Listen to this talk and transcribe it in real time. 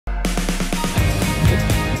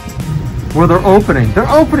where they're opening. They're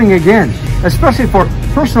opening again, especially for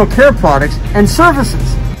personal care products and services.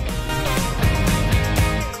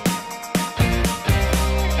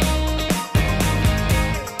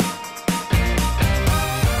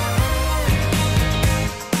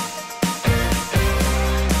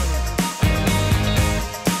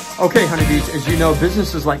 Okay, Honey Beach, as you know,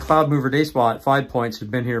 businesses like Cloud Mover Day Spa at 5 Points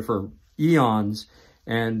have been here for eons,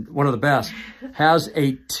 and one of the best, has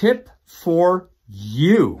a tip for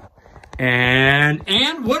you. And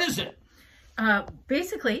what is it?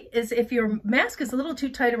 Basically, is if your mask is a little too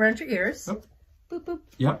tight around your ears. Oh. Boop, boop.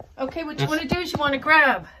 Yep. Okay, what you want to do is you want to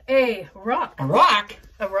grab a rock. A rock?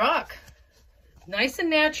 A rock. Nice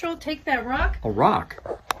and natural. Take that rock. A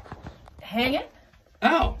rock? Hang it.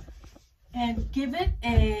 Oh. And give it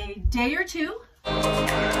a day or two.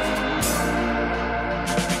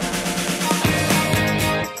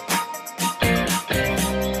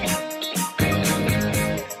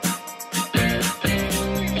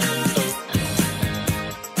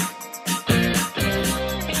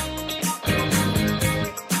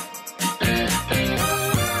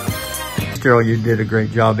 Daryl, you did a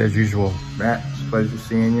great job as usual. Matt, it's a pleasure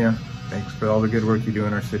seeing you. Thanks for all the good work you do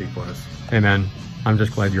in our city for us. Hey man, I'm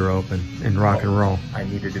just glad you're open and rock and roll. I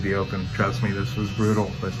needed to be open. Trust me, this was brutal.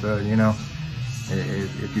 But, you know,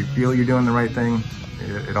 if you feel you're doing the right thing,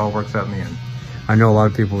 it all works out in the end. I know a lot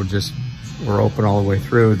of people were open all the way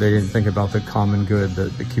through. They didn't think about the common good,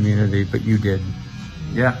 the community, but you did.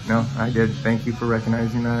 Yeah, no, I did. Thank you for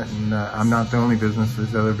recognizing that. And I'm not the only business.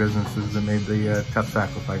 There's other businesses that made the tough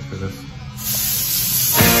sacrifice for this.